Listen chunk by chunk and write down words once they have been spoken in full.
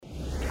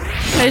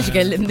Għax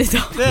kellim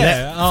dita.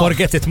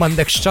 Forget it,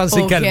 m'għandekx ċans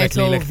inkellmek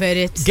lilek.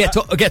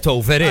 Get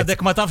over it. Għadek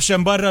ma tafx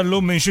hemm barra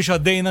llum minn xi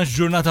xaddejna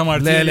x'ġurnata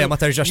martini. Le, ma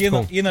terġax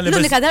tkun.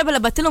 L-unika darba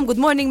li battilhom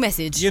good morning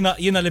message.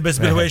 Jiena li bes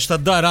bil-ħwejx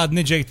tad-dar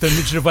għadni ġejt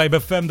niġri Vibe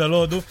FM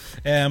dal-għodu.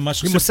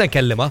 Mhux se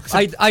nkellima.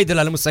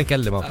 Għajdilha li mhux se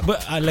nkellima.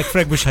 Għallek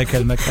frek biex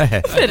ħajkellmek.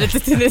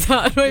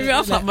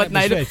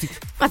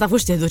 Ma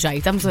tafux tieħdu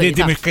ċajta, mżolita.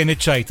 Di mhix kienet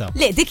ċajta.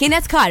 Le, di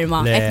kienet karma.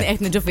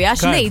 Qed niġu fiha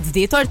x'ngħid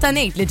di torta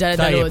ngħid li ġara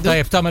dal-għodu.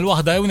 Tajjeb tagħmel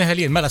waħda jew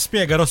neħelien, mela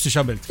spjega Rossi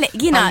x'għamilt. Le,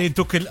 jiena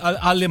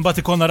għalli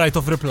mbagħad ikonna right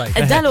of reply.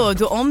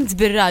 Dal-għodu qomt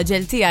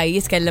bir-raġel tiegħi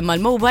jitkellem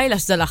mal-mobile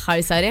għax dal-aħħar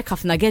sarek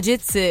ħafna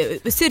gadgets,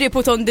 Siri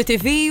put on the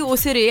TV u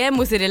Siri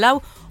hemm u Siri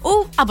law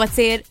u qabad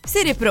sejjer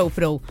Siri Pro.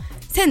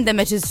 Send a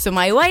message to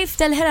my wife,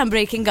 tell her I'm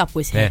breaking up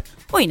with her.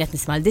 U jien qed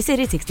nisma' di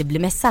Siri tiktib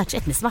li messaġġ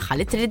qed nisma'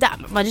 li trida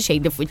ma ġi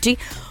xejn diffiċċi.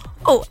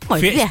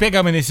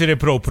 Spiega minn Siri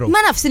Pro.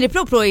 Ma naf Siri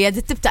Pro hija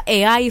tip ta'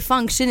 AI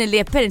function li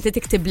apparently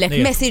tiktiblek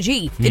message.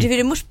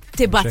 Jiġifieri mhux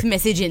tibat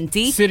message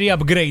inti. Siri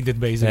upgraded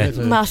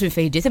basically. Ma xi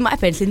fejġiet, imma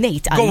apparently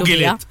Nate għallu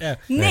biha.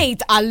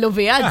 Nate għallu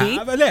biha di.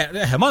 Le,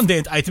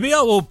 m'għandejt qajt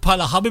miegħu u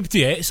bħala ħabib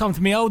tiegħi samt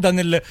miegħu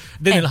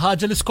din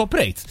il-ħaġa li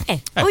skoprejt.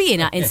 U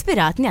jiena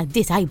inspiratni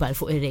għaddiet għajbal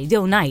fuq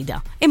ir-radio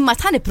ngħidha. Imma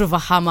tħan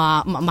ippruvaħħa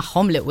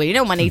magħhom l-ewwel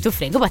u ma ngħidu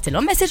fregu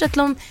bagħtilhom message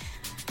għatlhom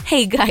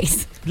hey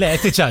guys. Le,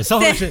 tiċċaj,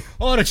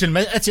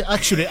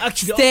 actually.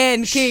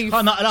 Sten, kif?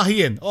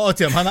 Ħanaqraħjien,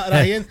 otem,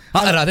 ħanaqraħjien.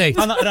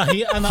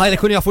 Ħajle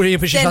kun jafu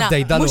jien biex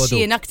jħaddej dal-għodu. Mux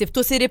jien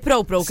aktibtu Siri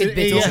Pro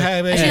kitbitu.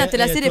 Għaxina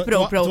tila Siri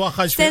Pro.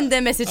 Send a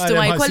message to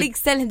my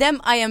colleagues, tell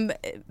them I am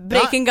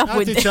breaking up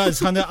with them.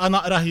 Tiċċaj,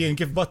 ħanaqraħjien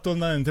kif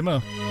battulna inti, ma?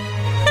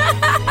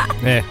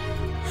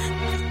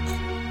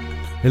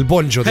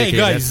 Il-bonġo dik. Hey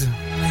guys,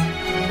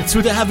 it's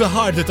with a heavy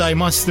heart that I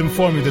must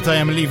inform you that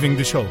I am leaving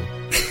the show.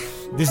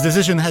 This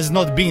decision has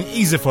not been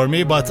easy for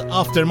me, but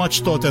after much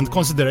thought and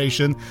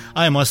consideration,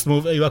 I must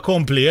move.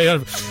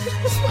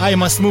 I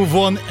must move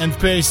on and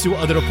pursue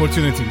other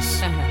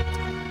opportunities.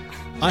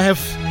 I have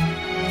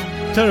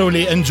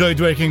thoroughly enjoyed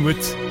working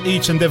with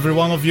each and every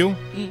one of you,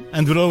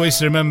 and will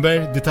always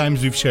remember the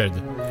times we've shared.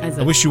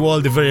 I wish you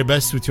all the very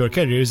best with your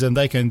careers, and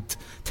I can't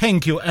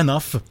thank you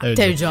enough.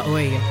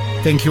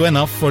 Thank you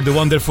enough for the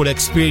wonderful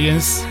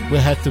experience we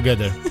had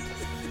together.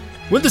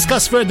 We'll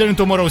discuss further in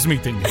tomorrow's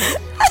meeting.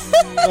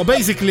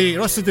 Basically,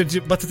 Rossi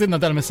battitilna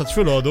dal-messaġġ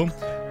fil-ħodu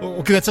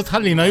u kienet se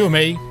tħallina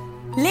jumej.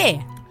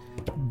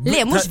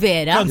 Le, mhux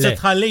vera. Kont se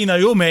tħallina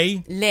jumej.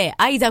 Le,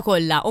 għajda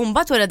kollha, u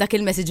mbagħad wara dak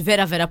il-message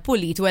vera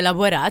pulit u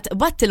elaborat,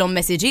 battilhom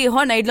message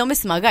ieħor ngħidlhom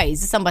isma'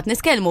 guys, issa mbagħad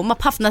niskellmu ma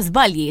b'ħafna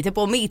żbalji,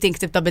 tipo meeting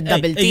tibta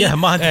bid-double T.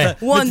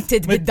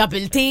 Wanted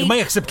bid-double T. Ma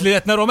jeħsibt li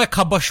qed narhom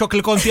hekk ħabba xokk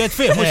li kont qed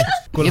fih, mhux.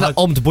 Jiena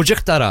qomt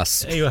buġek ta'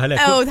 ras.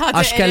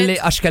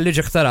 Għax kelli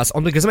ġek ta' ras.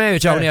 Qomt għażma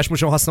jewġawni għax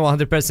mhux ħassnu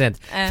 100%.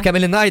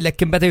 Kemm li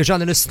ngħidlek kien beda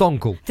jewġani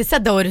l-istonku.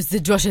 Tista' dawr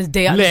iż-żġox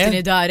il-dejja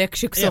li darek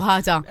xi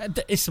ksuħata.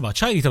 Isma'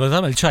 ċajta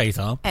beda tagħmel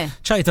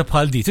ċajta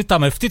bħal di,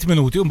 tittamel ftit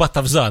minuti u mbagħad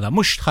tafżana,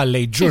 mhux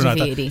tħallej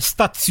ġurnata.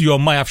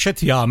 Stazzjon ma jafx qed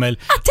jagħmel.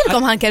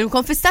 Għattilkom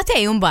ħankellmkom fi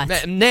statej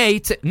mbagħad.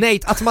 Nate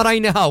qatt ma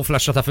rajni ħaw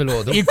flaxxa ta'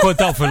 filgħodu.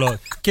 Inkontaw filgħodu.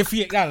 Kif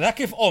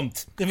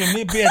qomt?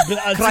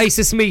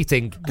 Crisis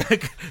meeting.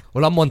 U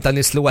l-ammont ta'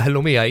 nies li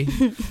weħlu miegħi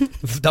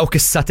f'dawk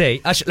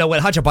is-satej għax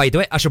l-ewwel ħaġa by the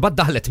way għax bad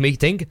daħlet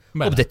meeting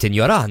u bdiet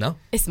tinjorana.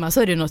 Isma'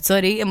 sorry not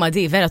sorry, imma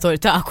di vera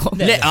tortakom.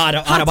 Le,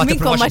 ara bad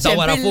tipprova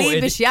dawra fuq.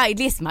 Biex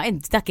jgħid li isma'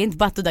 int dak int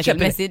battu dak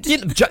il-message.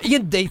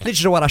 Jien dejt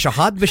niġri wara xi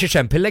ħadd biex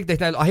iċempillek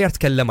dejt ngħid aħjar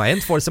tkellem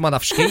int, forsi ma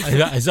nafx kif.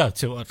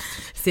 Eżatt.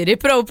 Siri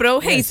Pro,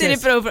 hey Siri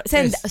Pro.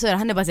 Send, sorry,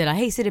 ħanni bażilha,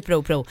 hey Siri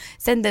Pro.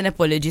 Send an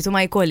apology to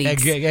my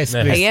colleagues. Yes,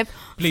 please.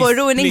 For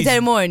ruining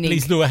their morning.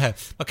 Please do ahead.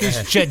 Ma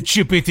kienx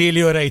ChatGPT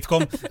li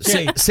urejtkom.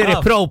 Siri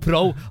Pro,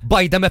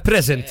 buy them a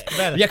present.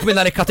 Jekk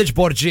minna li katiġ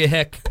borġi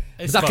hekk.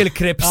 Dak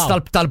il-krips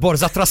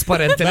tal-borza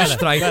trasparenti li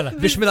xtrajt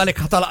biex minna li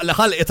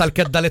ħalqi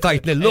tal-kedda li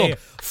tajt l-lum.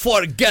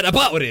 Forget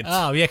about it.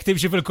 Jekk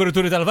timxi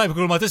fil-kurrituri tal-Vibe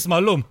kull ma tisma'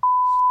 l-lum.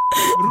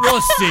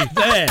 Rossi,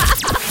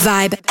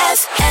 Vibe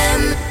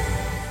FM.